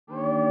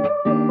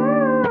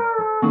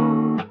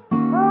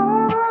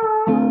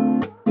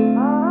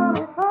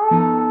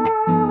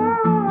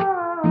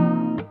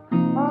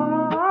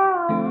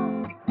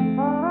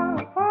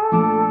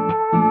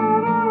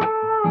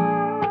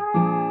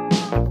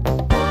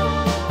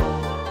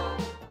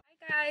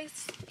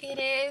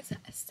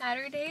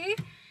Saturday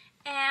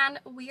and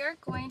we are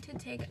going to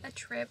take a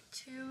trip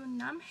to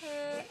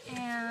Namhae,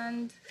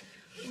 and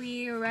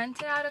we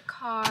rented out a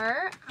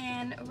car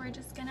and we're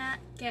just gonna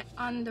get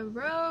on the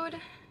road.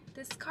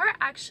 This car,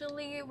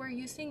 actually we're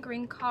using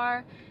green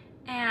car,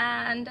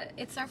 and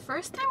it's our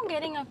first time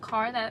getting a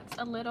car that's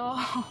a little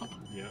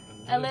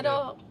a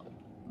little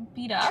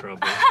beat up.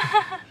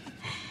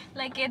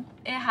 Like it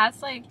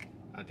has like,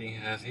 I think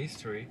it has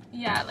history.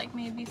 Yeah, like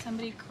maybe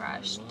somebody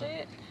crashed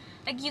it.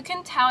 Like you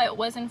can tell it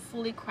wasn't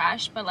fully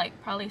crashed, but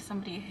like probably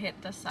somebody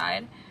hit the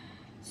side.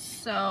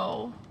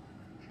 So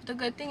the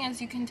good thing is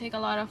you can take a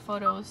lot of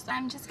photos.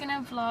 I'm just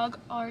gonna vlog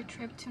our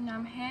trip to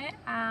Namhae.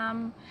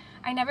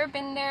 I never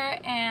been there,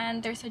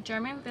 and there's a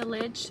German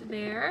village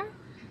there,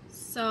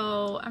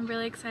 so I'm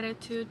really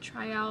excited to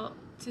try out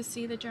to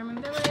see the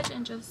German village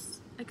and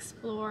just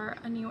explore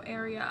a new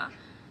area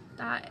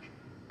that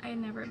I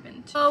never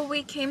been to. So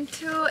we came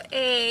to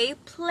a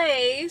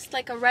place,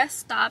 like a rest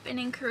stop, and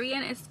in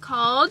Korean it's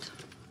called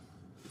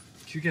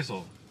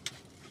휴게소.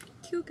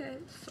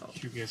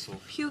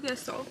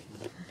 휴게소.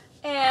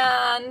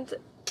 And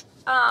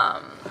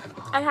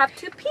I have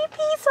to pee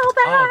so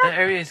bad. Oh, that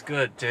area is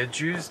good. The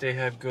juice, they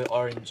have good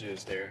orange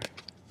juice there.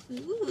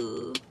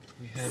 Ooh.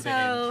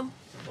 So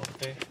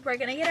we're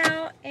gonna get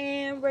out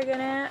and we're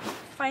gonna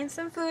find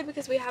some food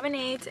because we haven't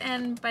ate,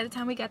 and by the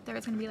time we get there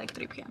it's gonna be like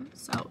 3 p.m.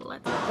 So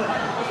let's go.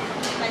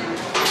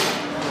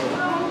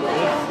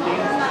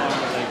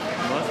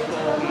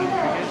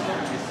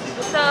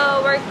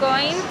 So we're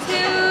going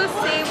to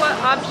see what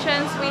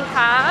options we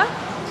have.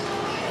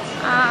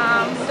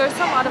 There's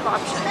a lot of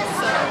options,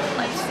 so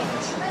let's see.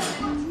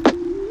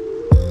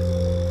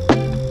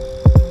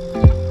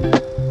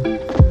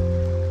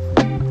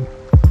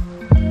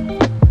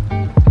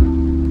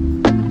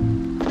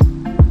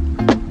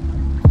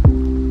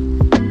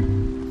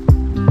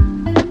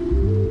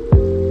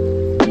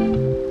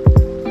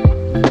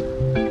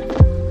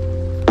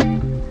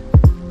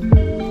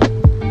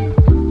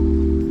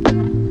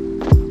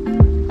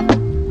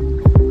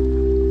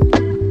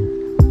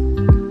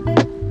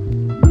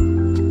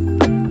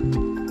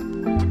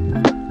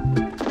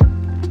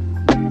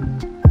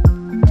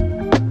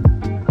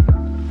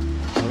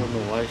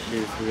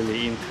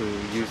 really into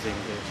using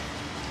this.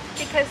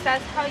 Because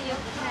that's how you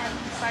can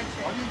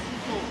budget.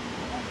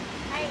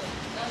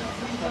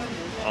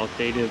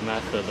 Outdated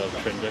method of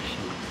transaction.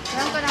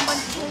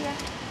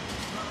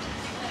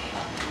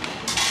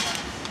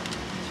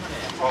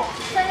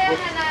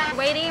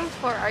 Waiting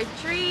for our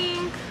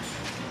drink.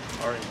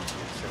 Orange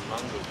juice and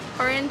mango.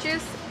 Orange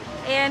juice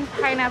and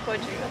pineapple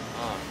juice.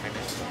 Oh,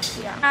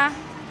 pineapple. Yeah.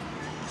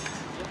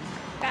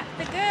 Got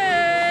the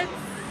goods.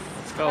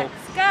 Let's go.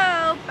 Let's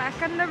go.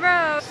 Back on the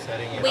road.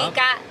 We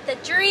got the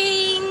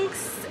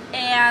drinks,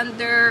 and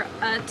they're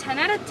a 10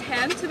 out of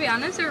 10. To be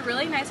honest, they're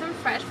really nice and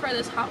fresh for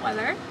this hot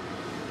weather.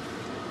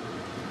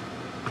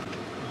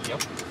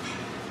 Yep.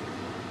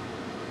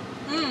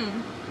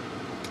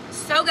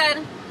 So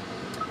good.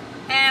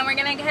 And we're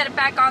gonna head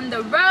back on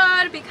the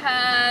road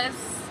because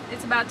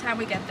it's about time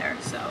we get there.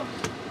 So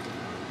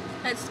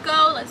let's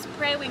go. Let's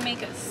pray we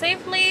make it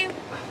safely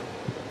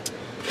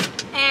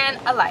and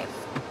alive.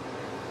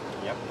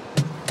 Yep.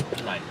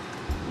 Alive.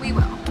 We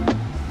will.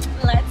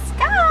 Let's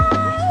go.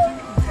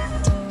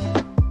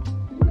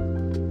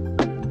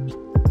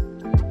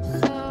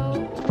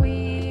 So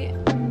we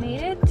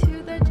made it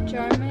to the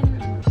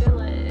German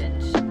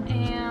village,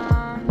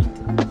 and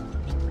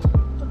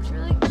looks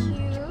really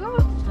cute.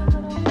 The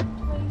little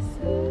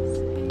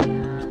places,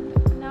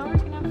 and now we're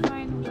gonna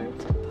find where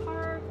to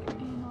park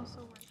and also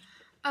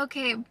where.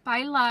 Okay,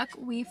 by luck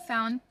we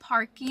found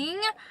parking.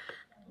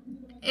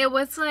 It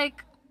was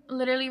like,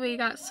 literally we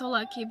got so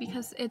lucky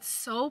because it's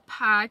so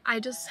packed. I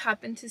just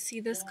happened to see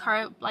this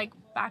car like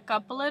back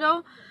up a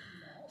little,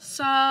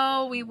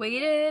 so we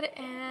waited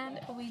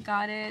and we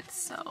got it.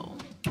 So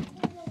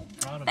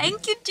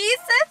thank you,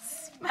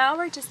 Jesus. Now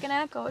we're just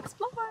gonna go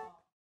explore.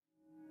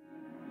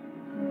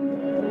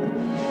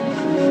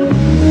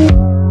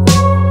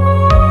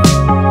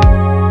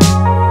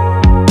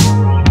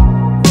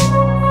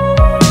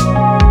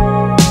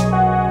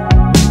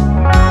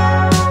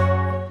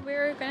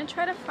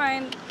 Try to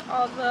find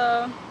all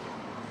the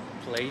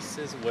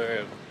places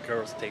where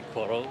girls take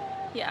photo.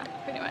 Yeah,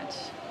 pretty much.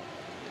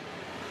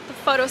 The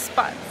photo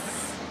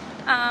spots.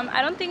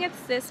 I don't think it's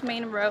this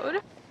main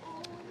road.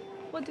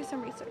 We'll do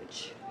some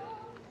research.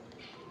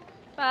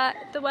 But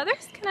the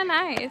weather's kind of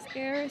nice.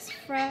 Air is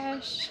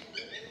fresh.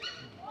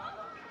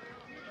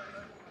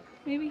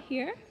 Maybe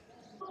here.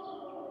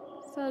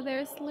 So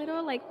there's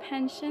little like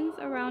pensions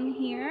around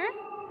here.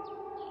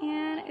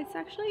 And it's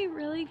actually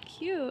really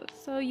cute,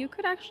 so you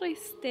could actually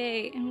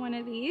stay in one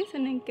of these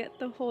and then get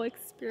the whole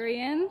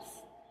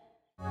experience.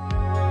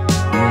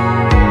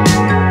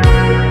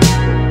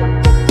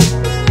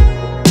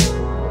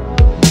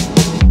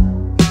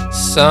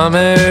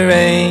 Summer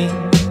rain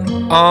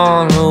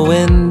on a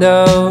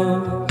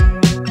window,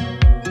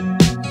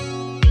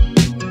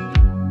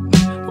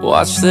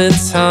 watch the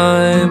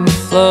time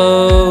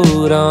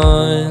float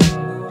on.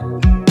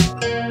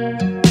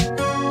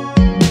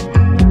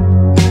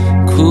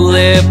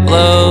 it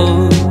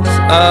blows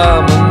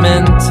a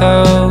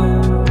memento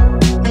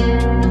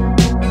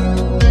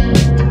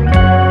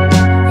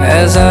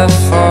as I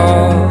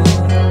fall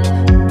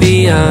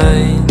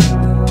behind.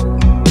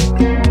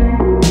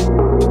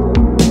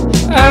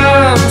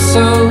 I'm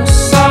so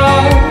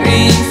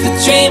sorry for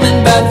dreaming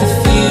about the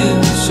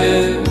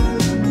future.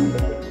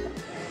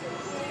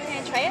 Can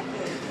I try it?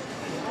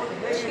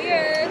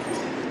 Cheers!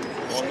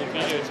 Well, the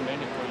video is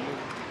mainly for you.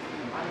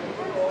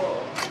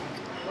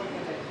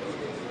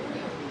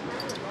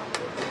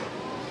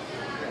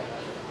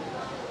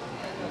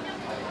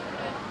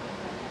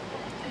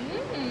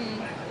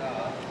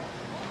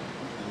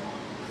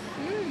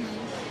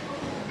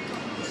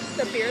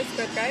 The beer is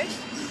good, guys.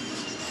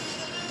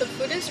 The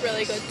food is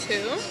really good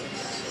too.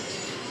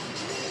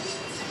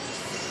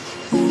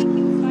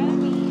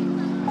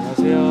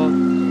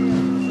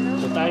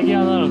 안녕하세요. 저 딸기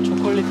하나랑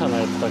초콜릿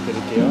하나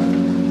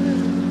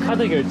부탁드릴게요.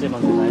 카드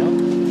결제만 되나요?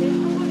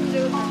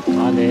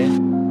 아, 네.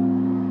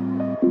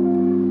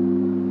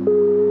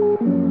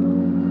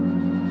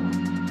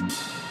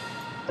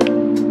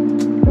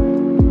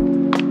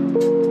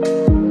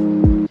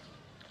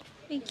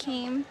 We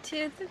came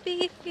to the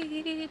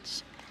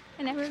beach.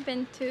 I've never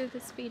been to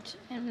this beach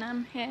in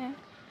Namhae.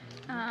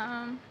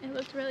 It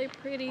looked really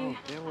pretty. Oh,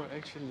 they were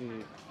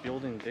actually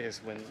building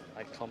this when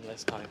I come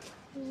last time.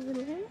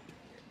 Really?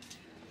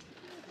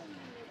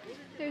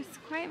 There's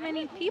quite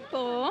many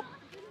people,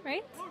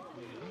 right?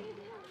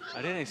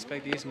 I didn't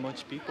expect this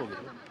much people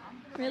though.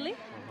 Really?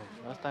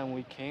 Last time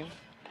we came,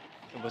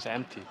 it was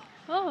empty.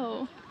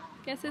 Oh,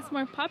 guess it's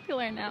more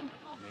popular now.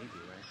 Maybe,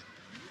 right?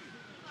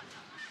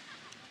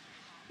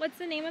 What's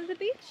the name of the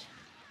beach?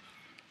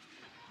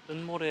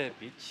 Nmahae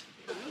beach.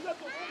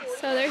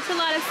 So there's a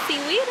lot of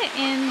seaweed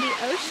in the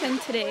ocean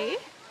today.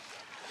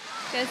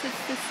 Guess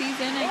it's the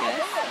season, I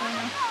guess. I don't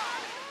know.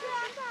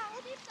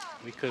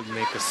 We could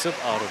make a soup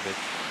out of it.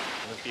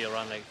 It would be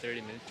around like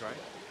 30 minutes,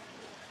 right?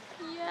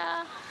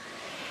 Yeah,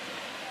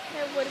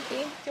 it would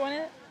be. Do you want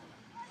to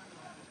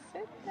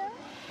sit down?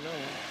 No.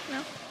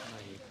 No.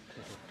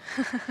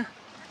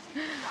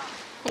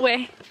 Not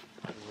Wait.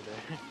 over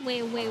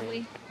there.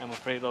 Wait. I'm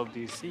afraid of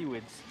these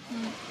seaweeds.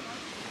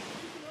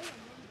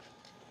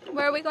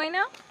 Where are we going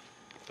now?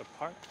 The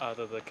park,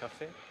 the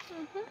cafe.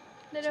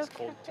 Little It's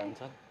called cafe.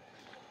 Janjan.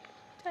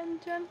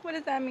 Tanjan. What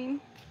does that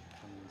mean?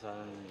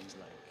 Janjan is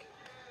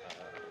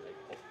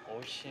like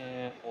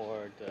ocean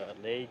or the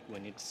lake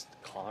when it's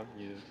calm.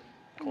 You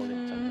call it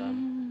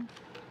Janjan.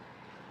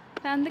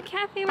 Found the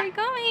cafe we're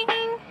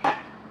going.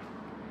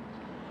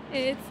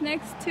 It's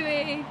next to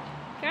a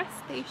gas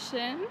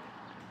station.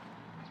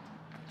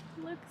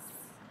 Looks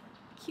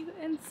cute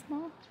and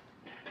small.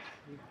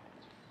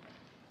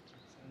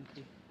 It's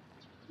empty.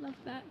 Love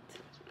that.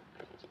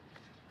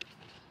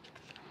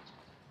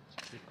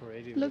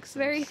 Decorated Looks with some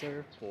very-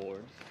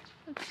 surfboard.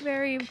 Looks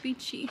very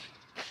beachy.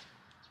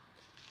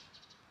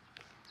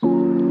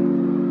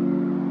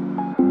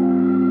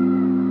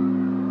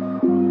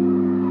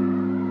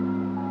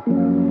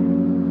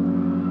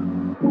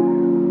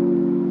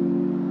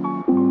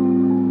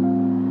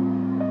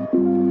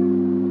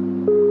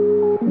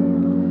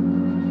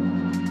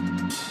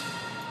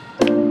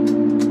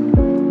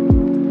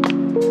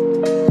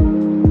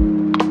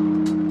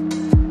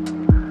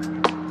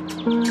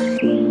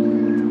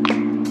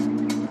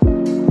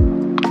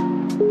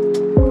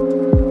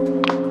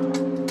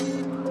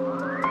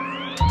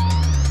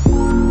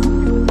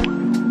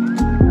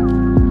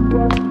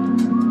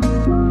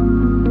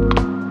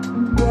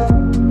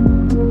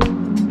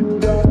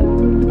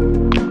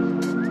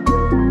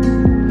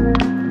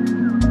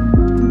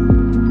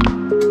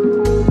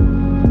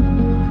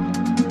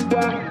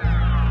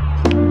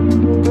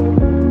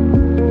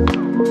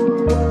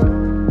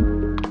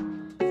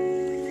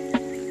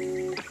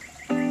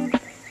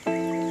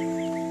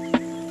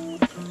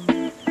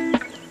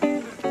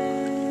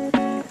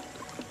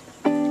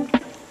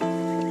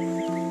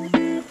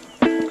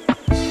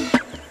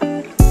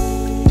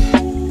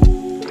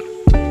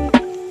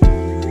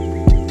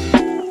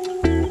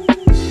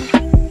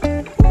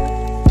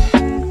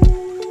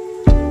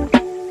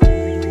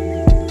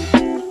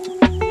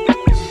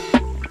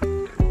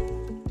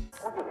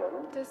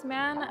 This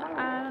man,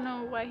 I don't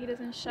know why he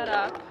doesn't shut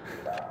up.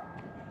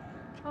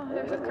 Oh,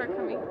 there's a car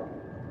coming.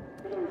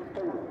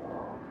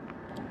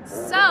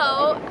 So,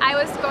 I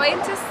was going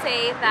to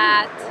say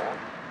that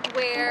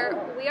where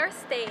we are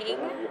staying,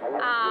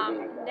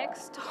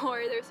 next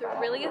door, there's a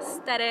really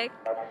aesthetic,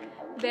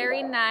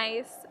 very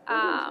nice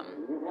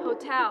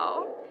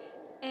hotel,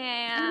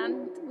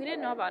 and we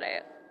didn't know about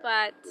it,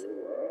 but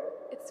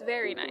it's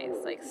very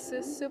nice, like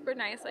super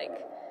nice,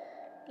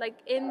 like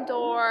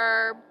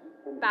indoor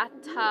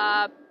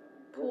bathtub,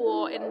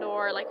 pool,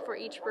 indoor, like for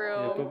each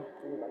room.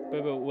 Yeah,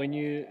 but when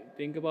you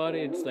think about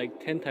it, it's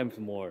like 10 times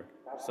more.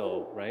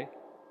 So, right?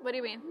 What do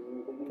you mean?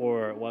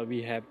 For what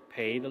we have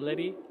paid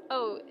already?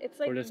 Oh, it's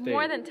like For the stay.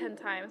 more than 10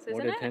 times, isn't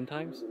More than it? 10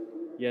 times?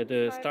 Yeah,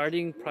 the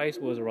starting price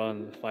was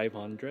around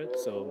 500,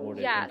 so more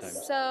than 10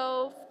 times.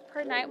 So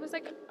per night was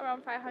like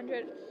around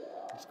 500.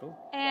 Let's go.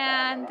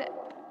 And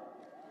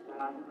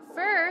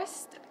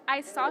first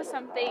I saw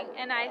something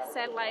and I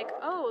said like,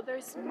 oh,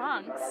 there's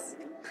monks.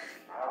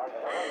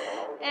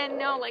 And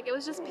no, like it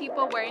was just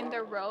people wearing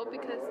their robe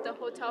because the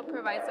hotel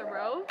provides a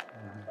robe.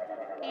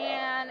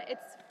 And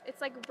it's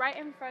like right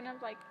in front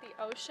of like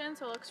the ocean,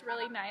 so it looks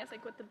really nice,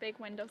 like with the big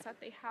windows that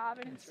they have,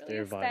 and it's really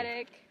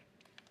aesthetic,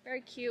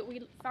 very cute.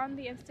 We found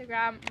the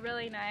Instagram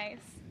really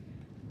nice,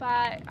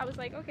 but I was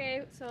like,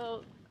 okay,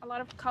 so a lot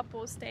of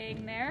couples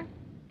staying there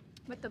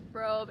with the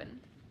robe and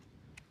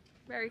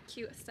very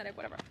cute aesthetic,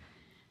 whatever.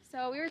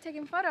 So we were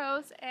taking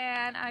photos,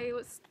 and I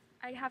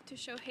have to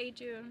show Hey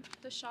June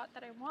the shot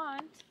that I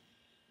want.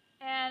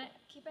 And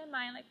keep in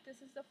mind, like, this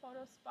is the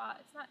photo spot.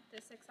 It's not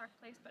this exact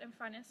place, but in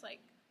front is like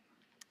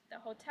the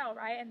hotel,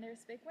 right? And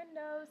there's big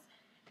windows.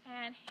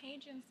 And Hey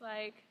Jun's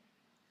like,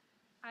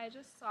 I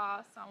just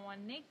saw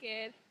someone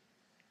naked.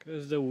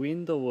 Because the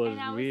window was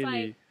really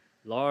like,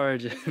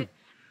 large.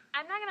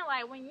 I'm not gonna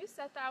lie, when you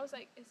said that, I was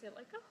like, is it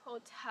like a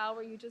hotel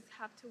where you just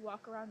have to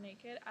walk around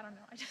naked? I don't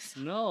know. I just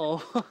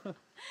no.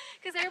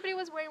 Because everybody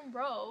was wearing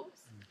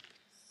robes.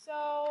 So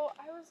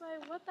I was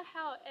like, what the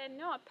hell? And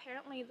no,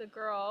 apparently the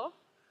girl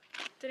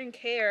didn't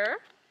care.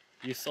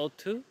 You saw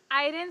too?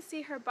 I didn't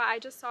see her, but I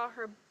just saw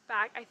her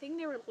back. I think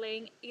they were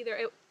laying either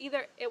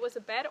it was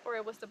a bed or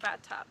it was the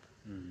bathtub.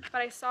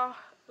 But I saw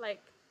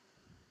like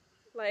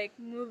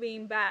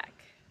moving back.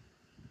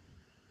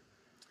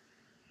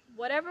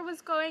 Whatever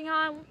was going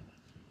on,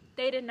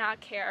 they did not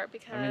care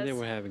because I mean, they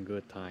were having a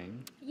good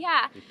time.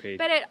 Yeah,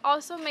 but it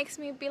also makes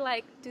me be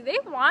like, do they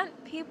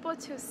want people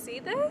to see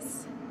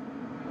this?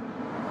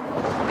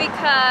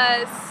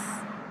 Because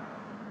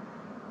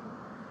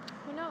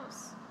who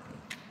knows?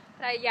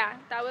 But yeah,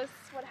 that was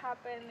what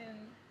happened, and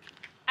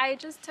I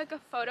just took a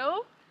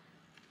photo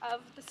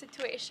of the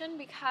situation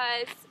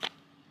because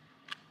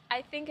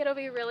I think it'll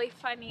be really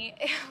funny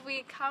if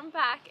we come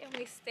back and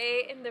we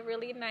stay in the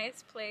really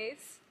nice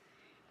place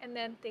and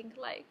then think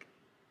like,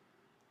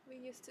 we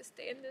used to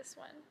stay in this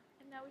one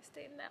and now we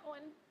stay in that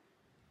one.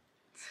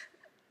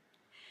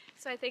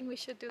 So I think we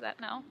should do that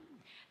now.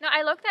 No,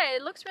 I looked at it,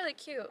 it looks really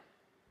cute.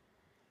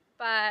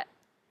 But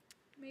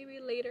maybe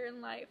later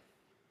in life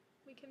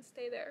we can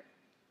stay there.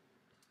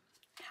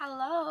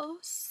 Hello,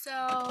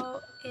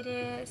 so it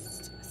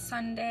is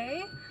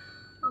Sunday.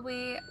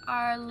 We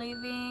are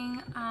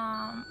leaving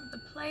the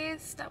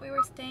place that we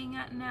were staying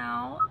at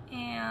now,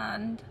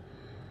 and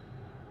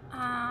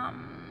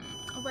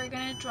we're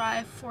gonna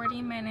drive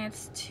 40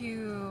 minutes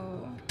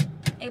to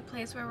a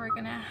place where we're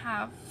gonna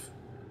have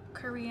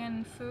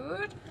Korean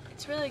food.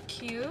 It's really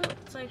cute.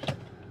 It's like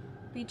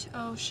beach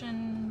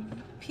ocean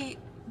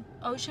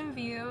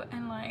view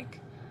and like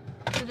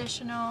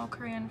traditional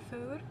Korean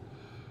food.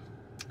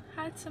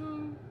 Had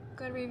some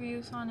good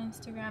reviews on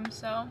Instagram,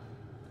 so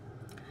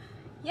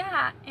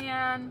yeah.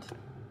 And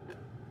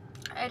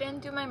I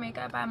didn't do my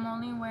makeup. I'm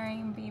only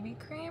wearing BB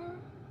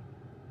cream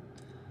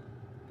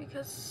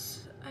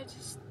because I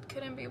just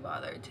couldn't be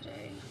bothered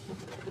today.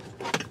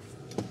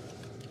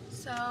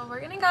 So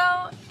we're gonna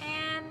go,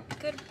 and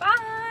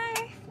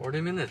goodbye.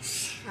 40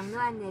 minutes.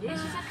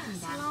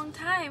 It's a long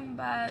time,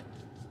 but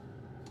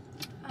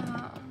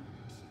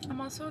I'm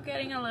also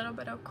getting a little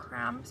bit of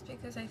cramps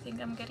because I think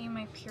I'm getting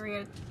my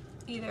period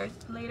either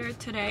later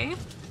today.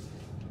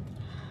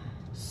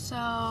 So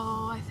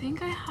I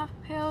think I have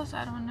pills,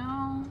 I don't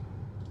know.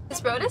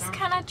 This road is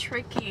kind of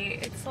tricky.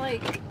 It's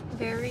like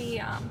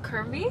very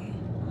curvy.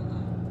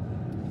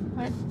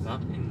 What?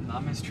 Not in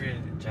Namhae Street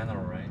in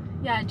general, right?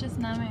 Yeah, just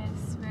Namhae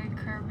is very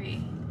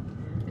curvy,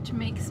 which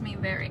makes me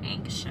very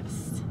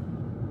anxious.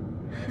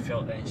 I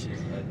felt anxious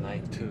at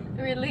night too.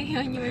 Really?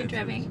 When you were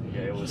driving?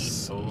 Yeah, it was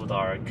so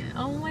dark.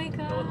 Oh my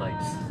god. No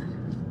lights.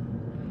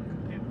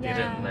 It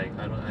didn't like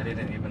I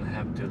didn't even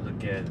have to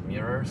look at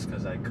mirrors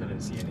because I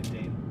couldn't see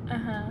anything.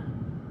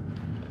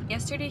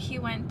 Yesterday he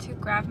went to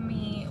grab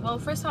me. Well,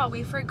 first of all,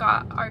 we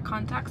forgot our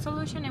contact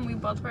solution and we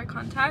both wear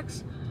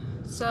contacts.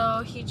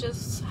 So he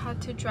just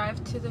had to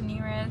drive to the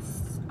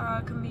nearest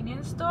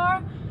convenience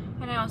store,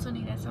 and I also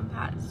needed some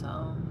pads,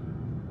 so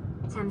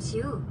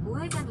잠시 후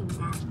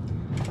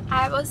우회전입니다.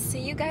 I will see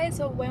you guys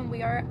when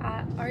we are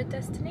at our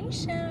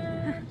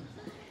destination.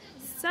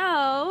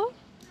 So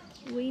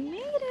we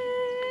made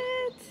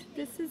it.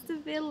 This is the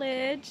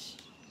village,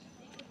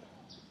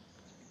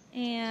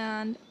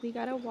 and we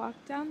gotta walk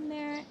down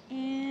there,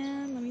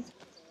 and let me.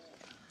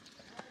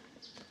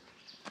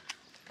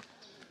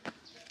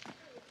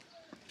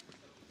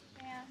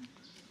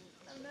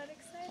 I'm not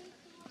excited.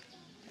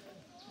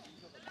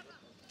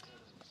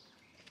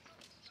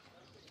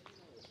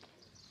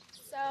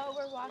 So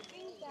we're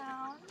walking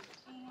down,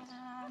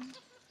 and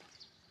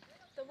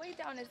the way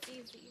down is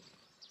easy,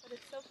 but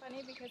it's so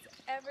funny because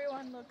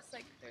everyone looks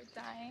like they're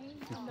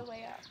dying on the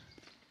way up.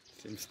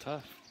 Seems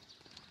tough.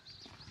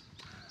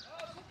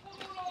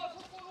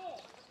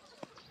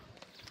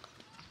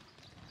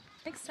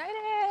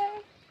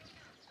 Excited!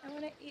 I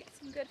want to eat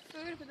some good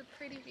food with a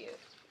pretty view.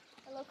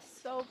 It looks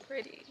so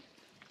pretty.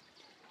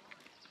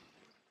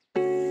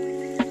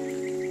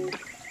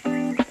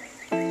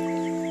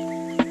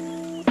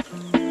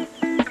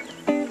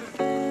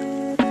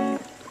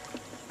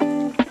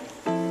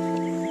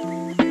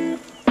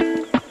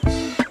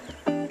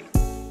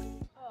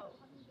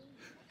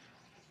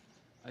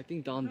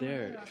 think down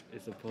there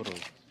is a photo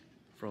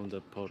from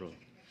the photo.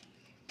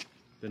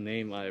 The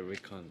name I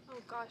recon. Oh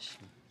gosh.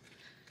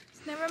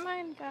 Never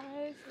mind,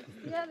 guys.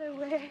 It's the other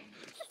way.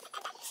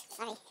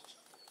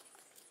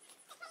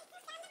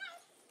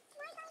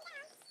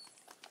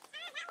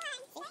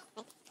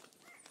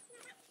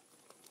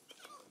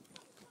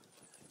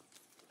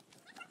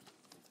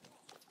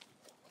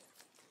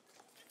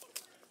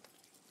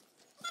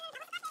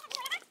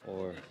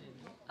 Or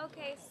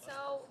Okay,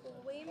 so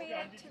we made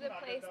it to the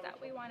place that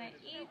we want to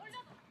eat.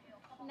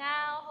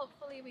 Now,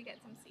 hopefully, we get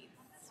some seats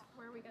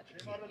where we get the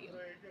cute view.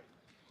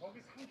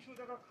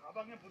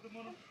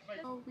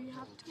 Oh, we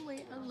have to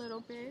wait a little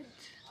bit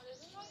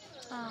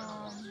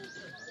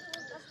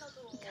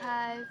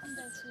because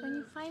when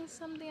you find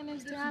something on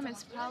Instagram,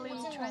 it's probably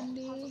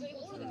trendy,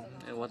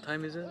 and what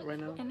time is it right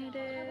now? and it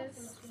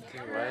is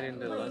Right in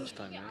the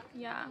lunchtime, right?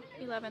 yeah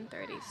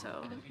 11:30.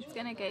 So it's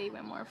gonna get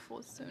even more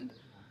full soon.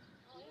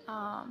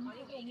 I'm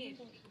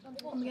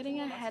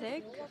getting a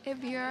headache.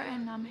 If you're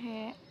in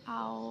Namhae,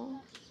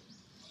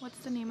 what's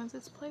the name of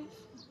this place?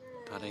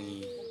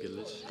 다랭이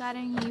village.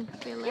 Darengi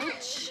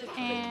Village,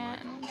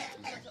 and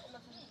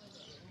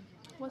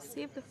we'll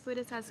see if the food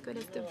is as good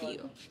as the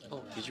view.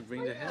 Oh, did you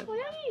bring the hat?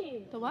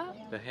 The what?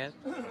 The hat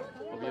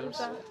of yours?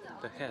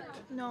 The hat.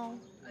 No.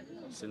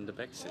 It's in the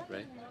back seat,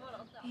 right?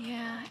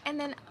 Yeah, and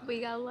then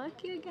we got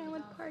lucky again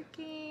with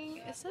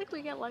parking. It's like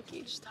we get lucky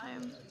each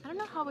time. I don't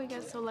know how we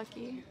get so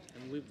lucky.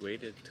 And we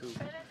waited too.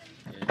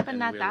 Yeah, But and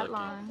not we're that lucky.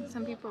 long.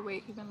 Some people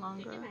wait even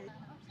longer.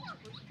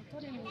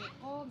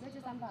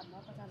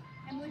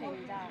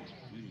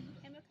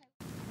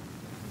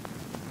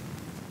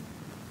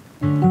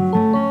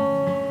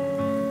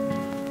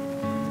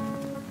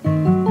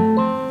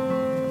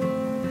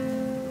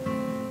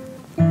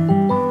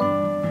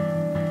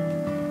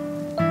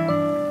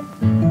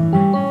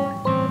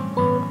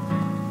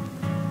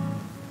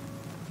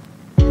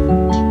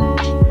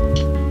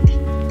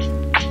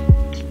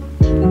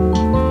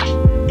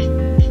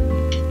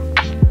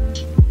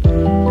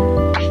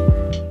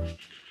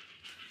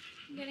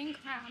 I'm getting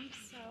cramps,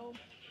 so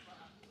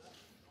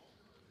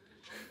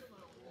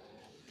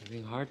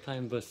Having a hard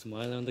time but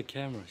smile on the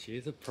camera. She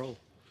is a pro.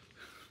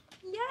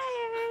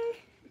 yay!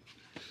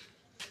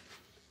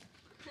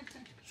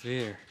 It's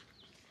here.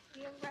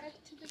 We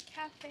arrived to the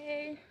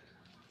cafe.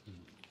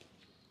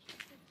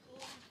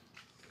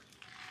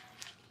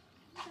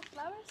 The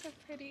flowers are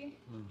pretty.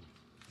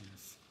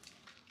 Yes.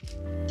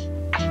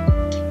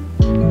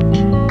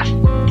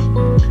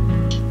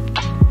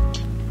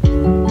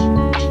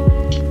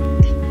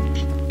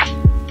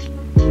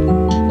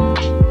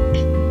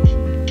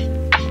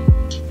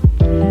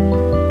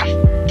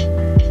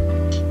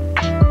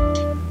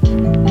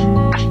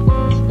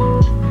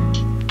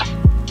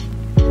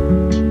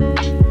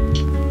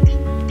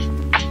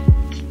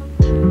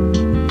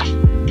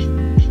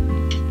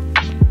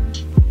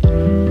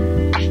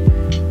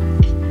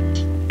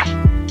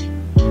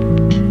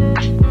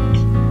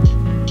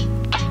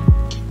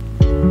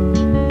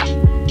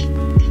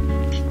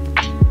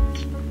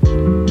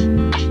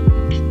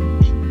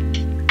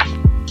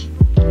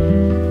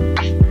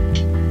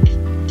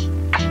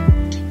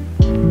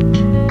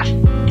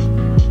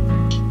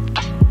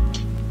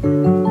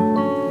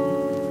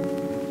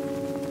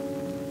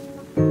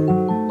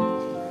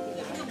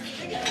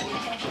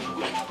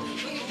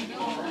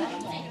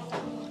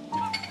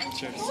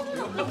 Cheers.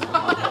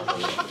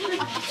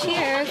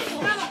 Cheers!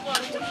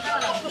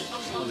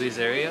 Oh, this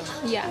area?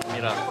 Yeah.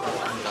 Mira.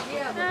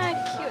 Ah,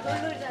 cute.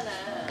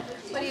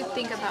 What do you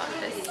think about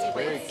this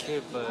Very place?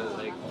 cute, but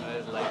like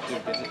I'd like to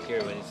visit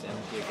here when it's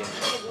empty again,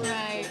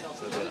 Right.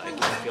 so that I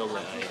can feel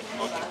like I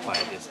occupy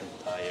this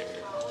entire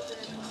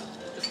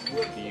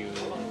view.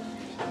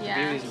 The Yeah.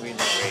 view is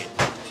really great.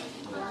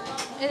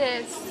 It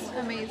is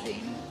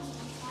amazing.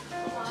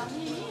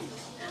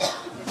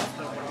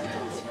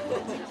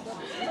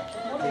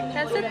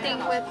 That's the thing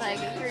with like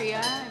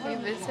Korea. If you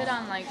visit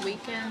on like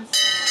weekends,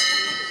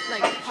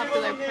 like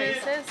popular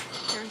places,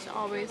 there's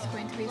always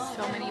going to be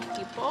so many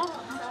people.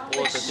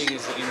 Well, the thing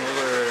is, in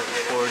order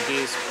for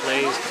this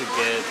place to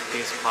get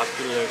this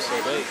popular, so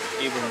that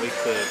even we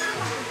could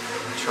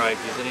try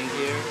visiting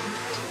here,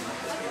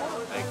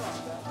 like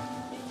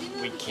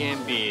we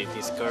can't be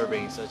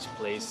discovering such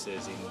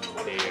places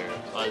in their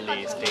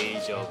early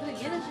stage of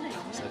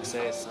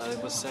success, I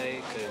would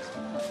say, because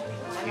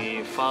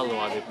we follow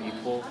other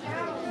people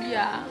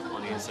Yeah.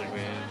 on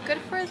Instagram.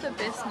 Good for the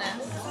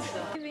business.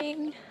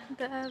 Leaving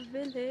the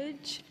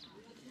village.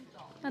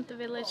 Not the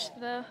village,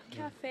 the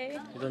cafe.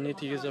 You don't need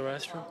to use the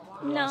restroom?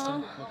 last No,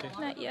 time? Okay.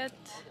 not yet.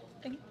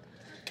 I think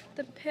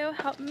the pill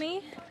helped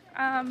me.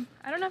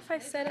 I don't know if I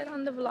said it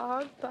on the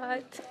vlog,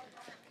 but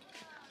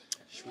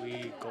Should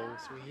we go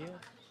through here?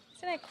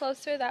 isn't it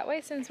closer that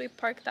way since we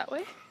parked that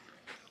way?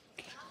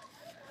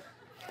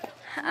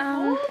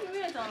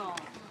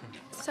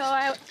 So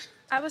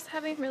I was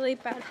having really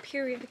bad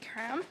period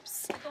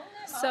cramps.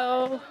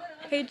 So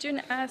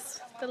Heijun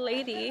asked the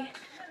lady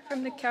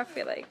from the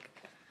cafe, like,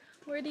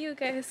 where do you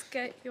guys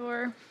get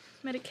your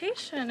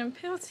medication and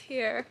pills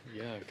here?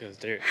 Yeah, because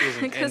there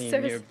isn't Because any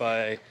there's-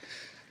 nearby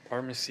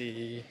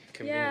pharmacy, Yeah,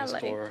 convenience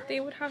like store. they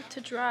would have to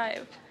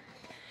drive.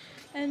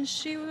 And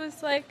she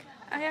was like,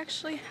 I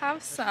actually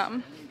have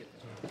some.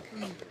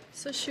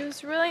 So she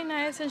was really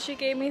nice and she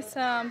gave me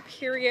some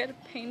period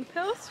pain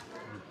pills.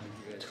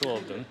 2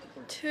 of them.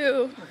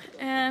 2.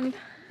 And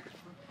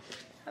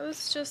I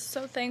was just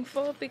so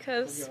thankful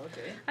because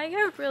I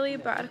get really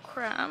bad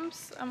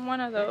cramps. I'm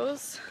one of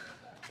those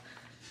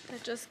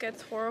that just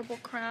gets horrible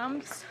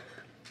cramps.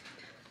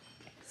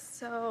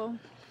 So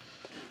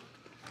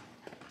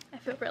I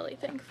feel really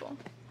thankful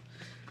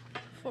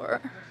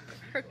for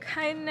her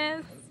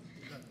kindness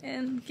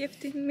and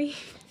gifting me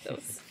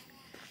those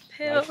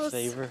pills.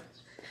 Lifesaver.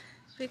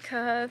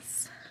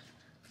 Because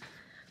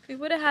we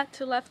would have had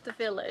to left the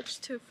village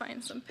to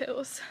find some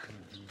pills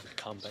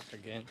Come back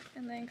again.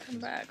 and then come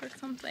back or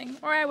something.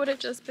 Or I would have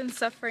just been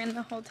suffering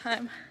the whole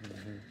time.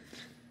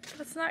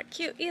 That's not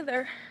cute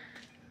either.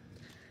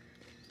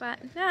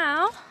 But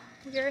now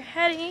we're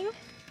heading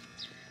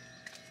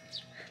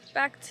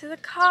back to the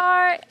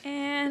car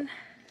and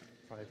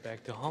Right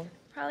back to home.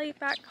 probably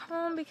back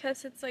home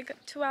because it's like a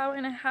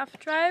 2.5-hour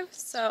drive.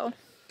 So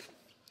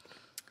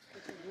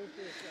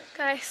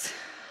guys,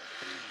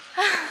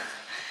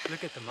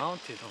 Look at the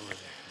mountain over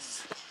there.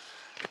 It's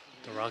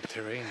the rock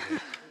terrain there.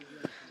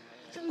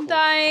 I'm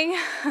dying.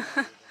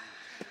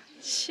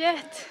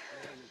 Shit.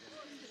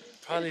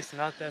 Probably it's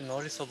not that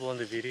noticeable on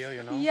the video,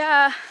 you know?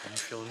 Yeah, When you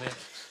film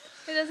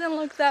it. it doesn't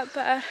look that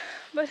bad,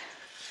 but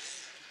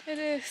it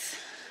is.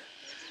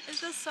 It's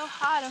just so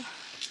hot.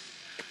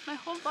 My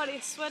whole body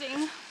is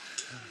sweating.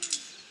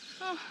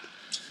 Oh,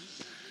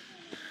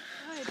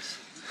 God.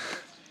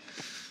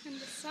 In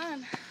the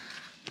sun.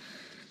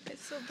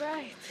 It's so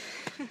bright.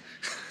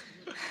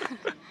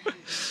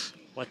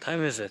 What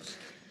time is it?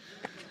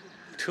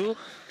 2?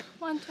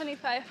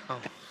 1:25. Oh.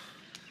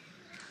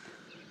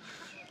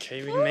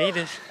 Okay, we made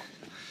it.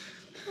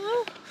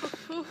 Ooh,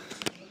 ooh,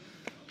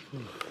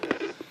 ooh.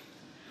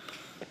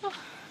 Oh.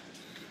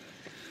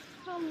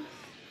 Almost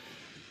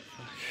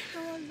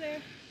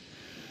there.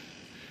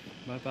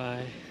 Bye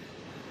bye.